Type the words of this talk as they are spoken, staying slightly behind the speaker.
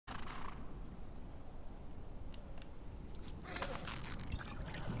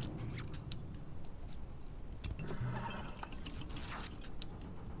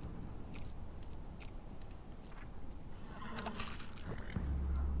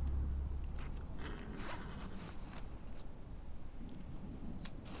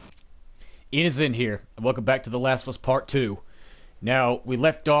IANISIN here, and welcome back to The Last of Us Part 2. Now, we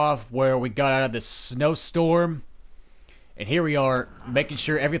left off where we got out of this snowstorm, and here we are, making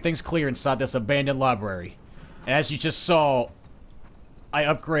sure everything's clear inside this abandoned library. And as you just saw, I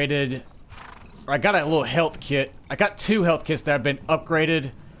upgraded, or I got a little health kit. I got 2 health kits that have been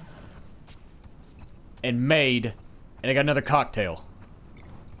upgraded and made, and I got another cocktail.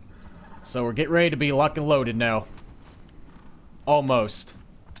 So we're getting ready to be locked and loaded now. Almost.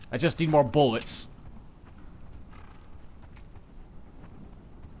 I just need more bullets.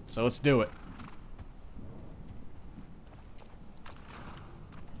 So let's do it.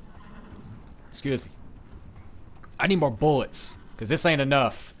 Excuse me. I need more bullets, because this ain't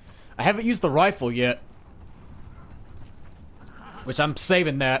enough. I haven't used the rifle yet. Which I'm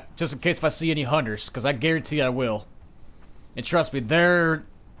saving that, just in case if I see any hunters, because I guarantee I will. And trust me, they're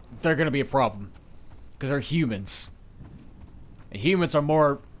gonna be a problem. Because they're humans. And humans are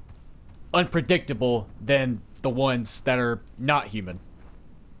more unpredictable than the ones that are not human.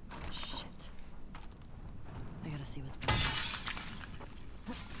 Shit. I gotta see what's behind.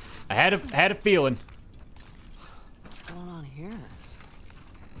 I had a feeling. What's going on here?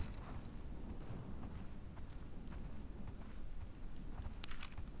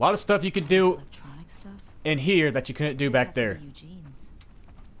 A lot of stuff you can do Electronic stuff? in here that you couldn't do back there. Eugene's.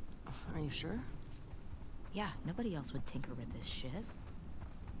 Are you sure? Yeah, nobody else would tinker with this shit.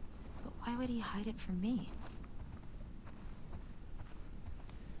 But why would he hide it from me?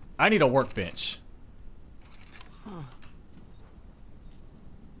 I need a workbench. Huh.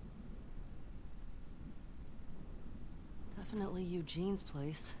 Definitely Eugene's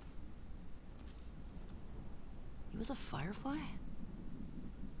place. He was a firefly?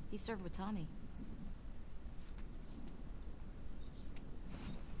 He served with Tommy.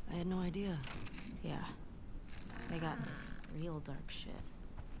 I had no idea. Yeah. They got into some real dark shit.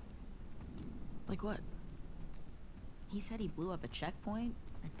 Like what? He said he blew up a checkpoint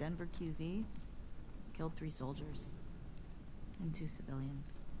at Denver QZ, killed 3 soldiers, and 2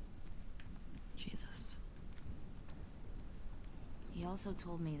 civilians. Jesus. He also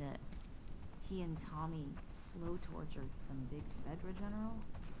told me that he and Tommy slow tortured some big Fedra general.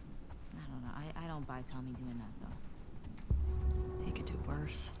 I don't know. I don't buy Tommy doing that, though. He could do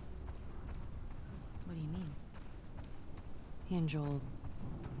worse. What do you mean? He and Joel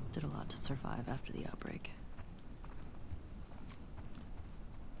did a lot to survive after the outbreak.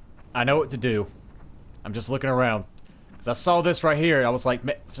 I know what to do. I'm just looking around. Because I saw this right here, and I was like,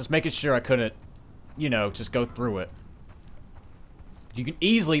 just making sure I couldn't, you know, just go through it. You can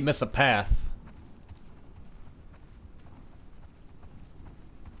easily miss a path.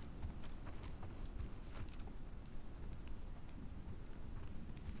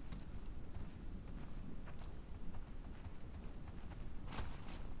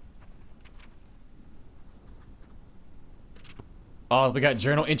 Oh, we got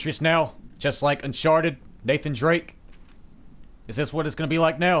journal entries now, just like Uncharted, Nathan Drake. Is this what it's gonna be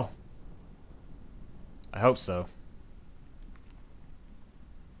like now? I hope so.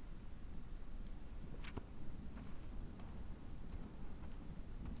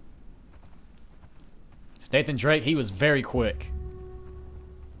 Nathan Drake, he was very quick.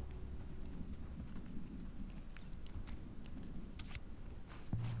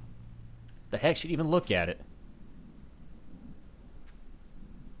 The heck should even look at it?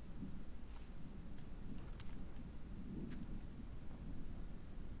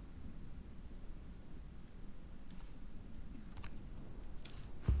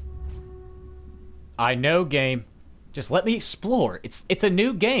 I know, game. Just let me explore. It's a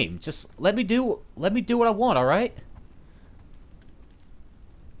new game. Just let me do what I want, all right?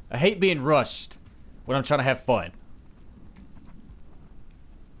 I hate being rushed when I'm trying to have fun.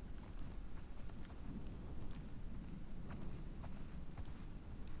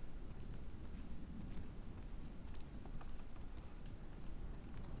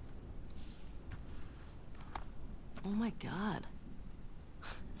 Oh my god.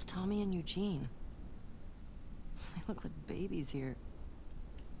 It's Tommy and Eugene. They look like babies here.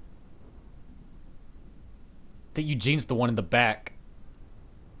 I think Eugene's the one in the back.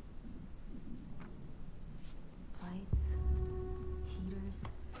 Lights, heaters.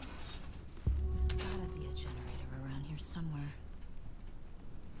 There's gotta be a generator around here somewhere.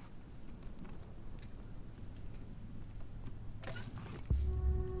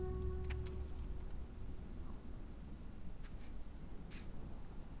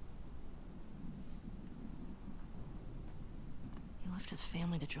 He left his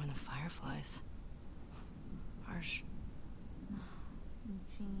family to join the Fireflies. Harsh.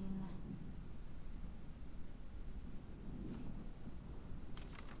 Eugene.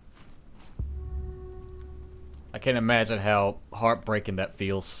 can't imagine how heartbreaking that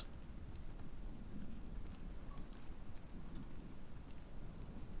feels.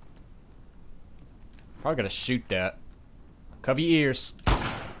 Probably gotta shoot that. Cover your ears.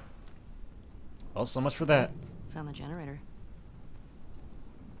 Well, so much for that. Found the generator.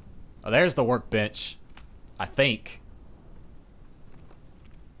 Oh, there's the workbench. I think.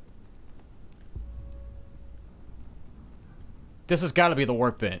 This has got to be the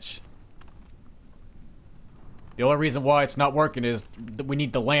workbench. The only reason why it's not working is that we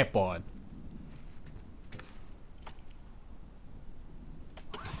need the lamp on.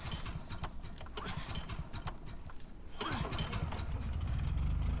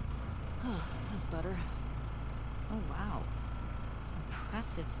 That's better. Oh, wow.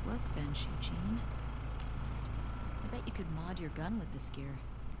 Impressive workbench, Eugene. I bet you could mod your gun with this gear.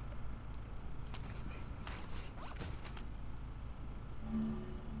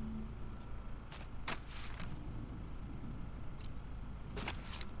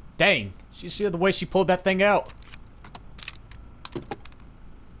 Dang, you see the way she pulled that thing out?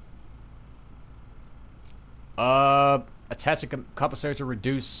 Attach a compensator to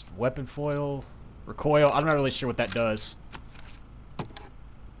reduce weapon foil, recoil. I'm not really sure what that does.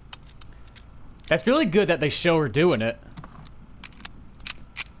 That's really good that they show her doing it.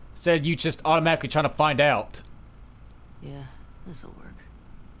 Instead, you just automatically trying to find out. Yeah, this'll work.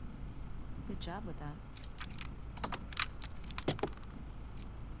 Good job with that.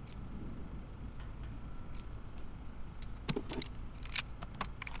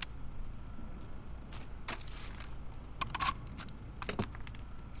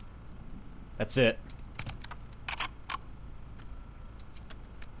 That's it.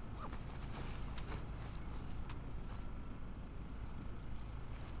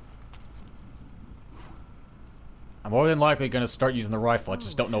 I'm more than likely going to start using the rifle. I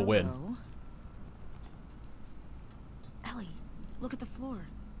just don't know when. Hello. Ellie, look at the floor.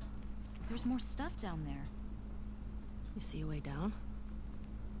 There's more stuff down there. You see a way down?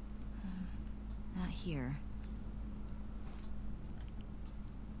 Not here.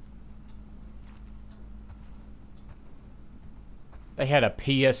 They had a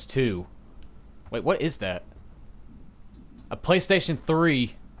PS2. Wait, what is that? A PlayStation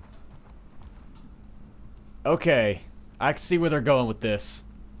 3. Okay, I can see where they're going with this.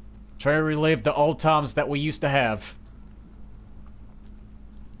 Trying to relive the old times that we used to have.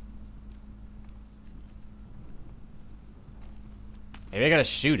 Maybe I gotta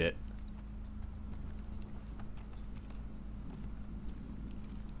shoot it.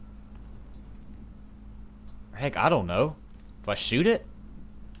 Heck, I don't know. Do I shoot it?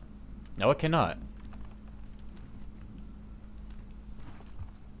 No, I cannot.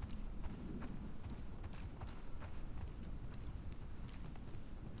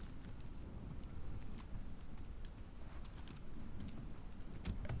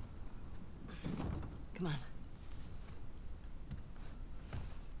 Come on.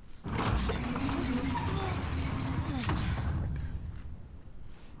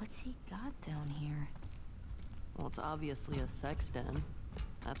 What's he got down here? Well, it's obviously a sex den.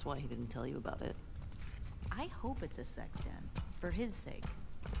 That's why he didn't tell you about it. I hope it's a sex den. For his sake.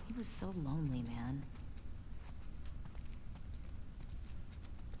 He was so lonely, man.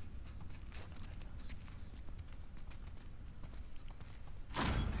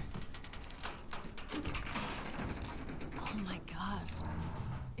 Oh my god.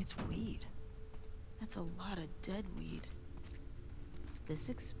 It's weed. That's a lot of dead weed. This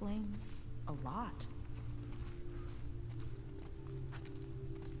explains a lot.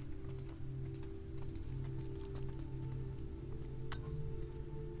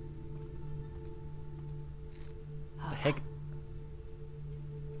 The heck?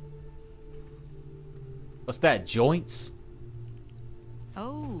 What's that, joints?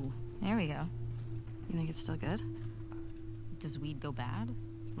 Oh, there we go. You think it's still good? Does weed go bad?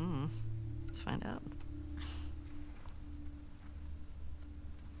 Let's find out.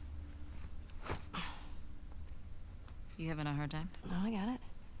 You having a hard time? No, I got it.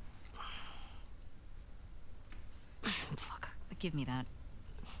 Fuck. Give me that.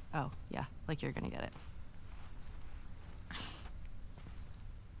 Oh, yeah, like you're gonna get it.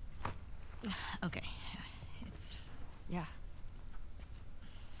 Okay. It's... Yeah.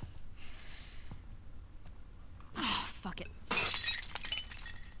 Oh, fuck it.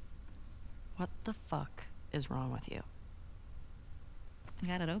 What the fuck is wrong with you? I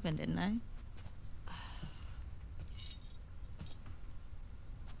got it open, didn't I?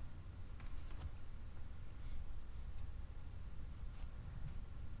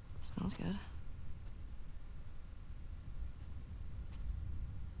 Smells good.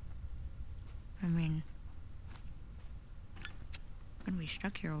 I mean,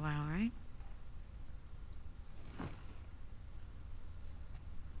 stuck here a while, right?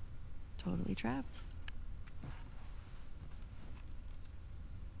 Totally trapped.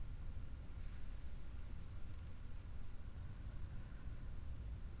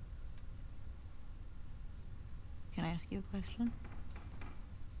 Can I ask you a question?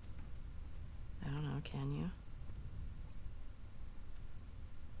 I don't know, can you?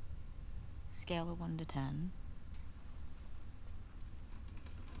 Scale of 1 to 10.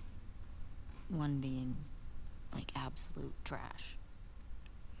 1 being, like, absolute trash.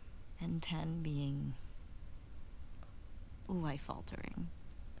 And 10 being life-altering.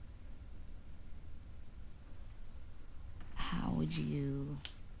 How would you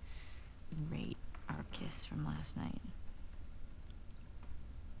rate our kiss from last night?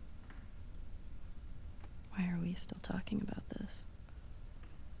 Why are we still talking about this?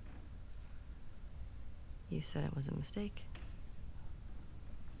 You said it was a mistake.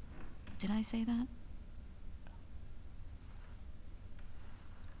 Did I say that?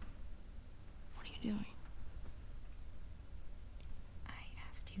 What are you doing? I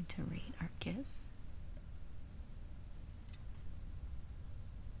asked you to rate our kiss.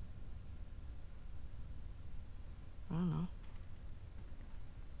 I don't know.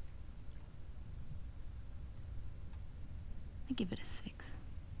 I give it a 6.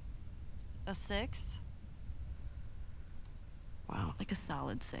 A 6? Wow. Like a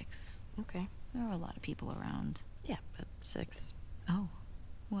solid 6. Okay. There are a lot of people around. Yeah, but 6. Oh,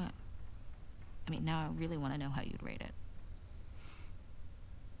 what? I mean, now I really want to know how you'd rate it.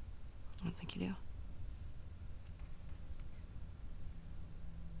 I don't think you do.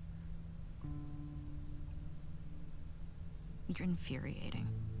 You're infuriating.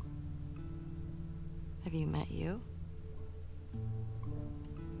 Have you met you?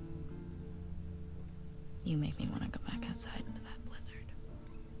 You make me want to go back outside into that blizzard.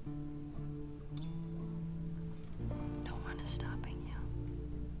 No one is stopping you.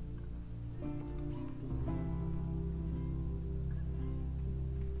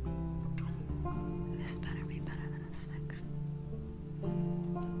 This better be better than a 6.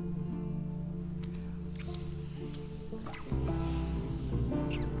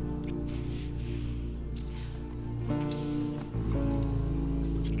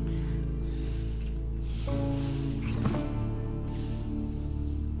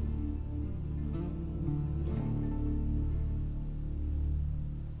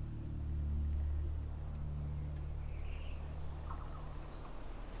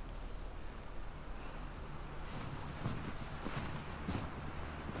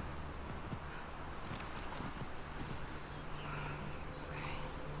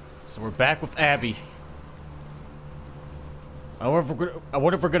 So we're back with Abby. I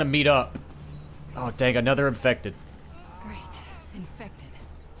wonder if we're gonna meet up. Oh dang, another infected. Great. Infected.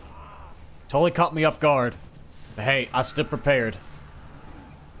 Totally caught me off guard. But hey, I stood prepared.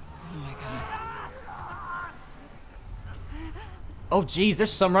 Oh my god. Oh geez, there's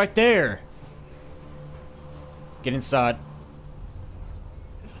some right there. Get inside.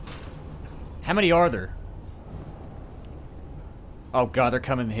 How many are there? Oh god, they're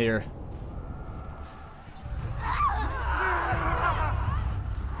coming here.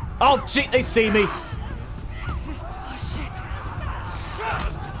 Oh gee, they see me. Oh shit. Shit.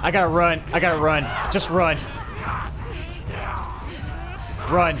 I gotta run. I gotta run. Just run.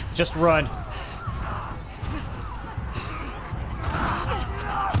 Run. Just run.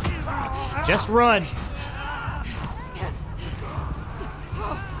 Just run.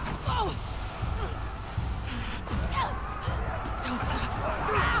 Don't stop.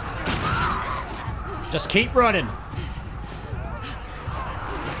 Just keep running.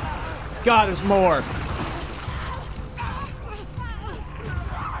 God, there's more.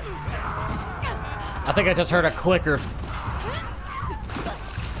 I think I just heard a clicker.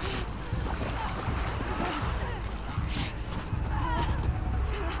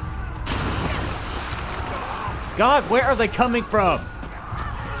 God, where are they coming from?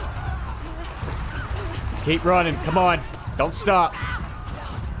 Keep running. Come on. Don't stop.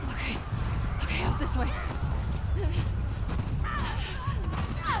 Okay. Okay, up this way.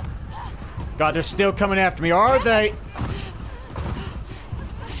 God, they're still coming after me, are they?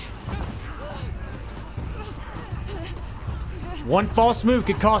 One false move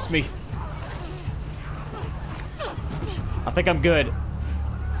could cost me. I think I'm good.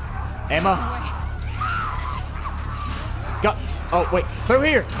 Emma? Go. Oh, wait. Through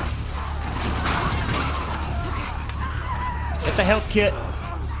here. Get the health kit.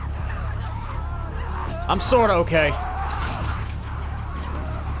 I'm sorta okay.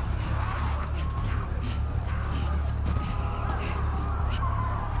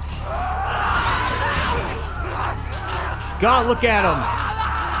 God, look at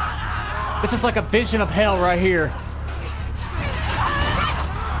him. This is like a vision of hell right here.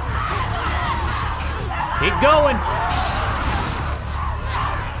 Keep going.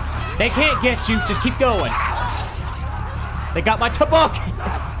 They can't get you. Just keep going. They got my toboggan.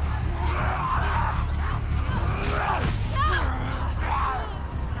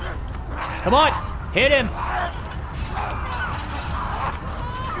 Come on. Hit him.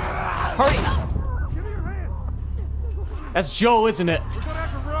 Hurry. That's Joel, isn't it? We're gonna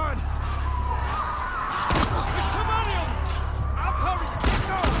have to run. There's too many of them. I'll cover you.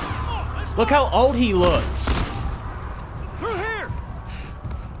 Let's go. Look how old he looks. Through here.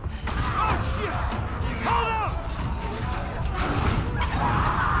 Oh shit! Hold up.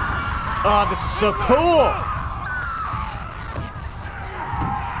 Oh, this is so cool.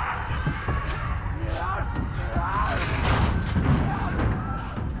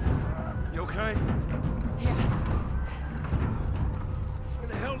 You okay? Yeah. Where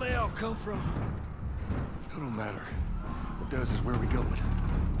the hell they all come from? It don't matter. What does is where we going.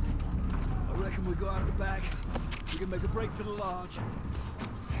 I reckon we go out the back. We can make a break for the lodge.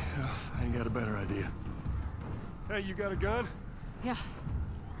 Yeah, I ain't got a better idea. Hey, you got a gun? Yeah.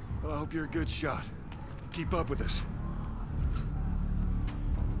 Well, I hope you're a good shot. Keep up with us.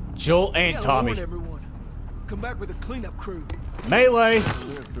 Joel and Yeah, Tommy. warn everyone. Come back with a cleanup crew. Melee.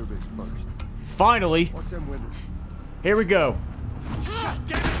 Live through this first. Finally. Watch them windows. Here we go. God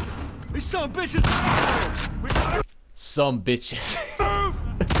damn it! These son of bitches! We gotta Some bitches. move!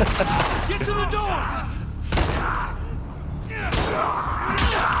 Get to the door!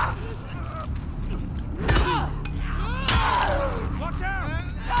 Watch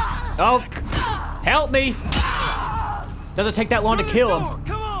out! Oh, help me. Doesn't take that long to Through the kill door, him,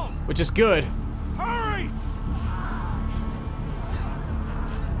 Come on! which is good. Hurry!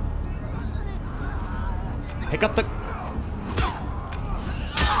 Pick up the...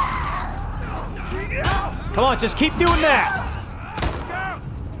 Come on, just keep doing that.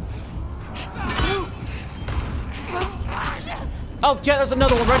 Oh, Jet, there's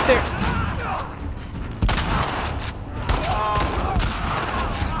another one right there.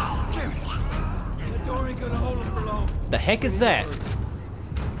 Damn it! That door ain't gonna hold them for long. The heck is that?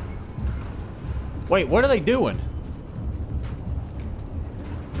 Wait, what are they doing?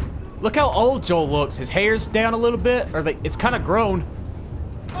 Look how old Joel looks. His hair's down a little bit, or it's kind of grown.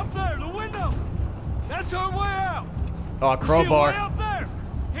 Up there, the window! That's our way out! Oh, a See a way crowbar. out there?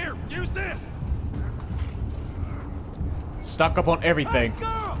 Here, use this! Stock up on everything. Hey,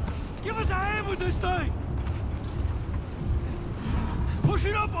 girl! Give us a hand with this thing! Push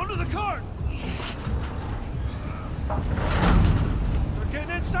it up onto the cart! They're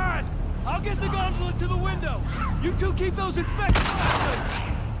getting inside! I'll get the gondola to the window! You two keep those infected!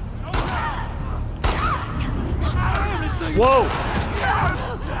 Damn, this thing- Whoa!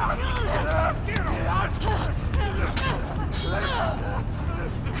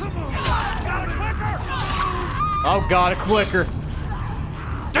 Come on! Got a clicker! Oh god, a clicker.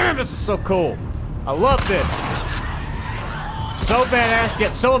 Damn, this is so cool. I love this. So badass,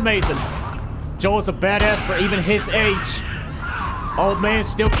 yet so amazing. Joel's a badass for even his age. Old man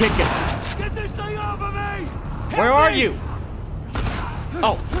still kicking. Get this thing off of me! Where are you?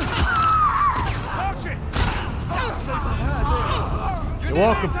 Oh, Watch it! you're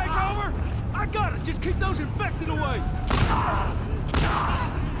welcome. Take over? I got it! Just keep those infected away!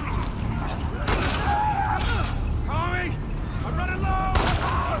 Tommy! I'm running low!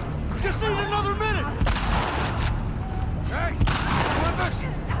 Just need another minute! Hey! With us!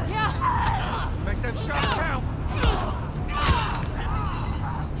 Yeah. Make them shots count!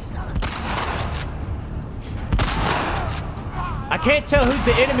 I can't tell who's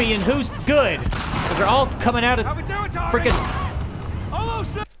the enemy and who's good. Because they're all coming out of How we doing, Tommy? freaking...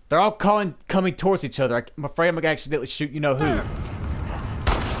 Almost there! They're all coming towards each other. I'm afraid I'm gonna accidentally shoot you know who.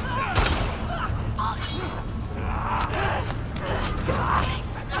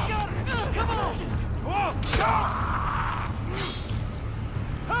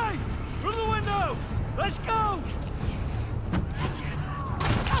 Hey! Through the window! Let's go!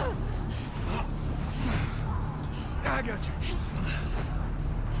 I got you.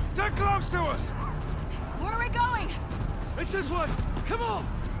 They're close to us! Where are we going? It's this way! Come on!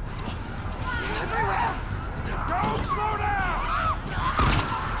 Everywhere. Don't slow down!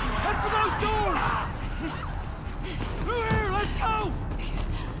 Head for those doors! Through here! Let's go!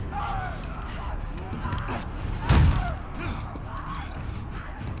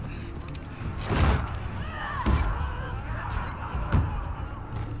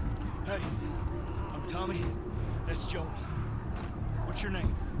 Hey, I'm Tommy. That's Joel. What's your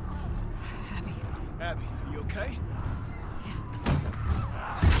name? Abby. Abby, are you okay?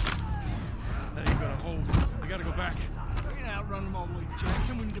 gotta go back. We can outrun them all the way to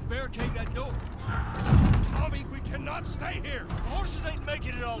Jackson. We need to barricade that door. Tommy, we cannot stay here. The horses ain't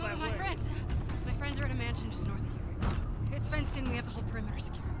making it all No, that my way. friends. My friends are at a mansion just north of here. It's fenced in. We have the whole perimeter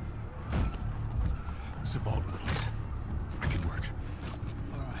secure. Mr. Baldwin, please. I can work.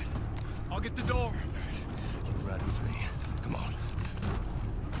 All right. I'll get the door. All right. You ride with me. Come on.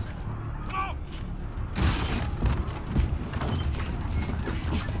 Come on!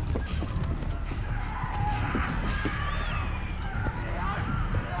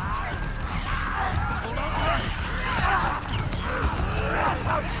 Hold on tight!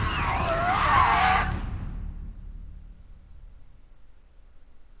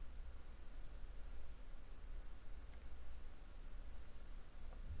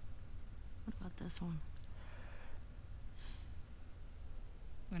 What about this one?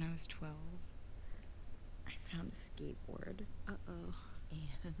 When I was 12, I found a skateboard. Uh-oh.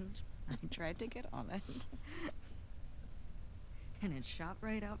 And I tried to get on it. And it shot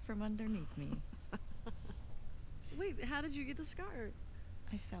right out from underneath me. Wait, how did you get the scar?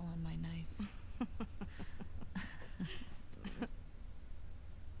 I fell on my knife.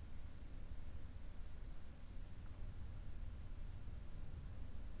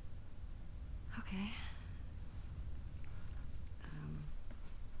 Okay.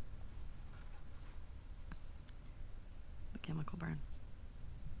 A chemical burn.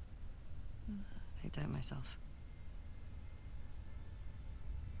 I did it myself.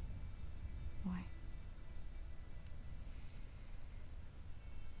 Why?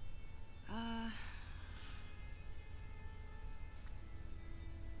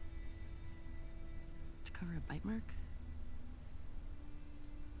 To cover a bite mark.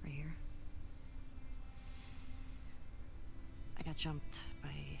 Right here. I got jumped by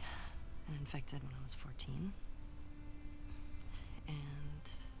an infected when I was 14. And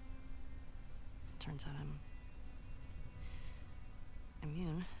turns out I'm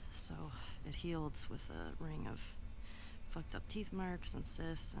immune, so it healed with a ring of fucked up teeth marks and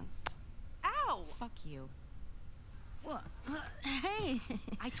cysts and... Ow! Fuck you. What? Hey!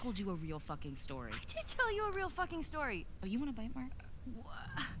 I told you a real fucking story. I did tell you a real fucking story. Oh, you want a bite mark?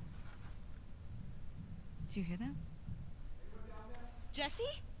 What? Did you hear that? Jesse?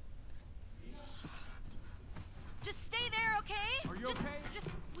 Just stay there, okay? Are you okay? Just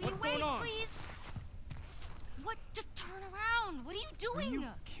will What's you wait, going on? please? What? Just turn around. What are you Are doing? you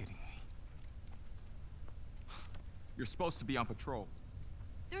kidding me? You're supposed to be on patrol.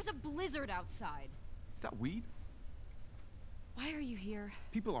 There's a blizzard outside. Is that weed? Why are you here?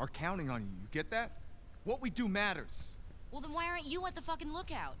 People are counting on you. You get that? What we do matters. Well, then why aren't you at the fucking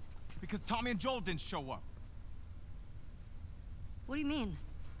lookout? Because Tommy and Joel didn't show up. What do you mean?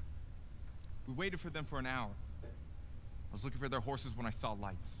 We waited for them for an hour. I was looking for their horses when I saw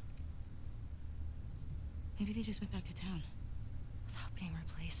lights. Maybe they just went back to town. Without being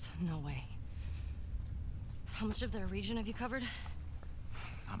replaced? No way. How much of their region have you covered?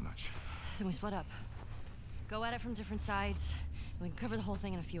 Not much. Then we split up. Go at it from different sides, and we can cover the whole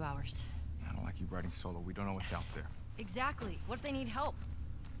thing in a few hours. I don't like you riding solo. We don't know what's out there. Exactly. What if they need help?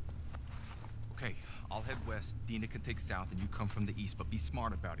 Okay, I'll head west. Dina can take south, and you come from the east. But be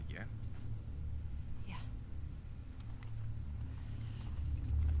smart about it, yeah? Yeah.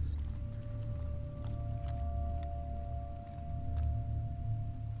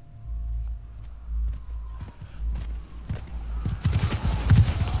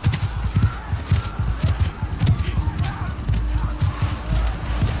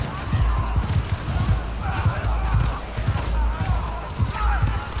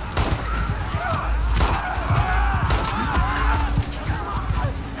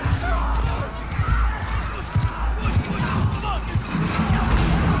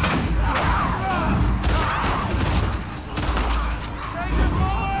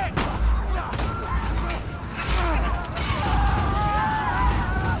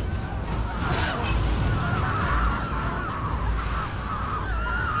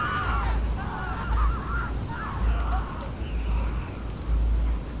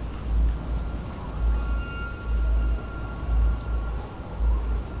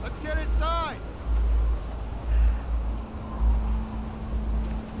 Let's get inside!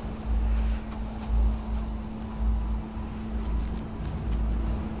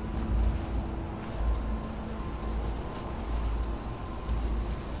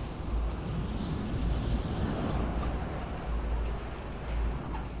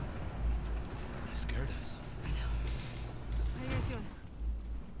 They scared us. How you guys doing?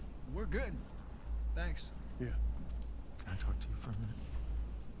 We're good. Thanks. Yeah. Can I talk to you for a minute?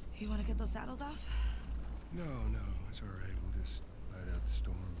 You want to get those saddles off? No, it's all right. We'll just ride out the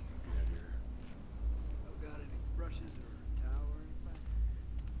storm and get out of here. Oh, got it.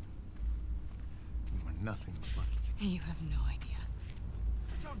 nothing but money. You have no idea.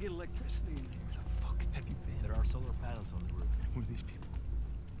 Y'all get electricity in here. Where the fuck have you been? There are solar panels on the roof. Who are these people?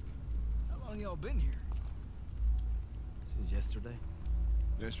 How long y'all been here? Since yesterday.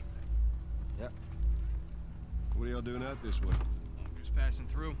 Yesterday. Yep. What are y'all doing out this way? Just passing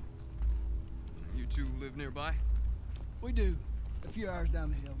through. You two live nearby? We do. A few hours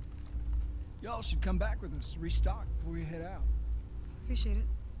down the hill. Y'all should come back with us, restock before you head out. Appreciate it.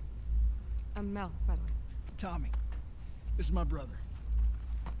 I'm Mel, by the way. Tommy, this is my brother.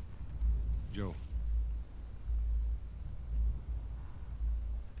 Joe.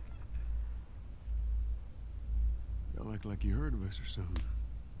 Y'all act like you heard of us or something.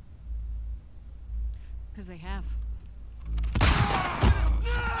 Because they have.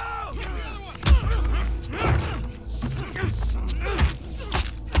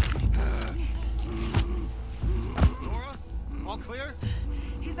 Nora? All clear?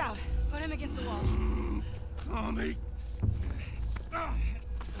 He's out. Put him against the wall. Tommy!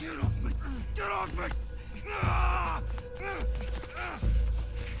 Get off me! Get off me! Ah!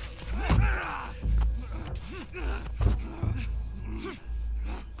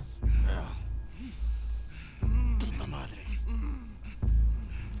 Puta madre.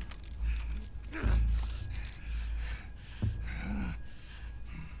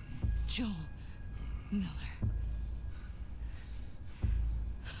 Joel Miller.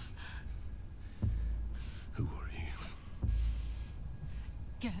 Who are you?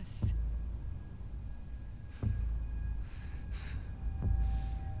 Guess.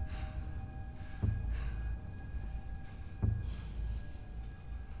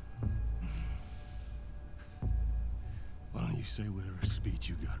 Why don't you say whatever speech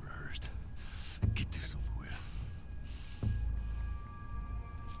you got rehearsed? Get this over with.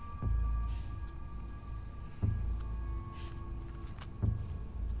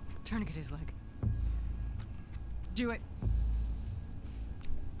 Tourniquet his leg. Do it.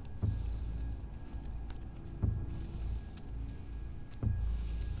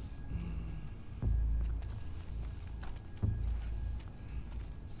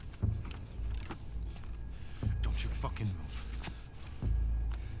 Don't you fucking move.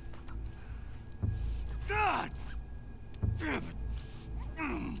 God! Damn it!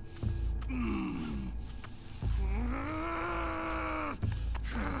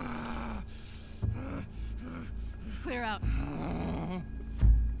 Clear out.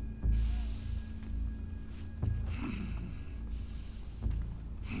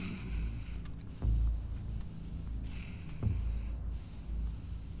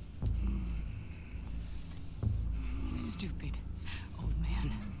 You stupid old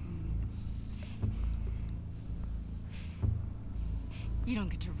man. You don't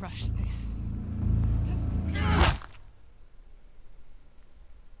get to rush this.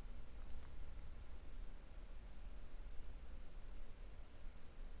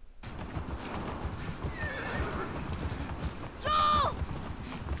 Joel!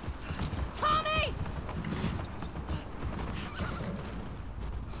 Tommy!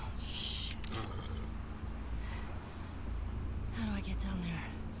 Shit. How do I get down there?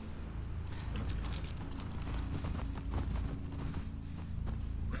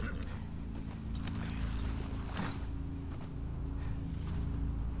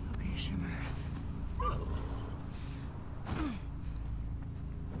 Okay, Shimmer.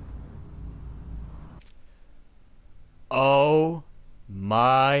 Oh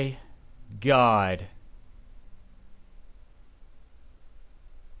my God.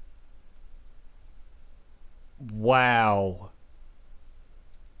 Wow.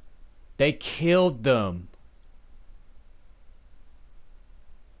 They killed them.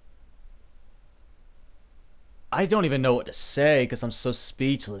 I don't even know what to say because I'm so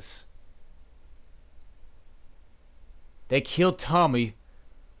speechless. They killed Tommy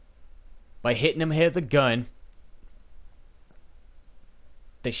by hitting him in the head with a gun.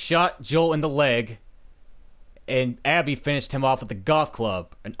 They shot Joel in the leg, and Abby finished him off with a golf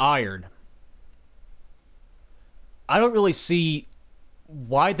club, an iron. I don't really see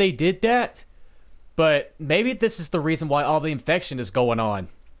why they did that, but maybe this is the reason why all the infection is going on.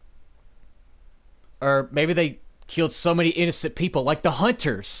 Or maybe they killed so many innocent people, like the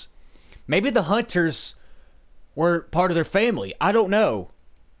Hunters. Maybe the Hunters were part of their family. I don't know.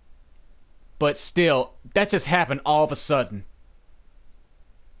 But still, that just happened all of a sudden.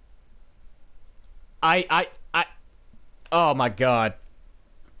 Oh my God.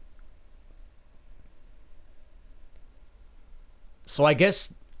 So I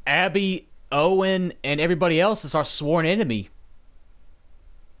guess Abby, Owen, and everybody else is our sworn enemy.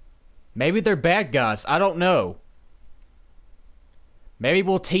 Maybe they're bad guys. I don't know. Maybe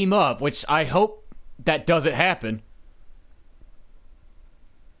we'll team up, which I hope that doesn't happen.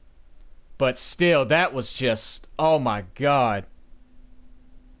 But still, that was just, oh my god.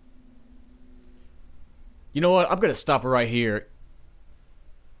 You know what? I'm going to stop it right here.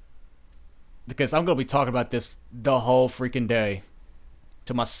 Because I'm going to be talking about this the whole freaking day.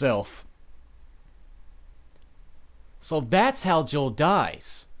 To myself. So that's how Joel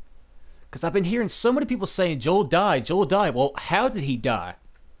dies. Because I've been hearing so many people saying, Joel died, Joel died. Well, how did he die?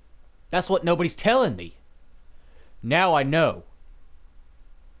 That's what nobody's telling me. Now I know.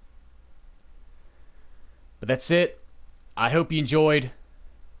 But that's it. I hope you enjoyed.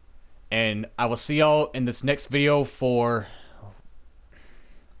 And I will see y'all in this next video for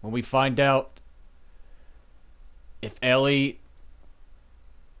when we find out if Ellie,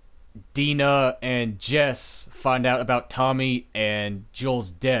 Dina, and Jess find out about Tommy and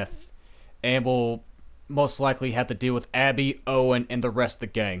Joel's death. And we'll most likely have to deal with Abby, Owen, and the rest of the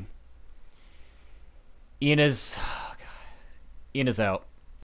gang. Ian is out.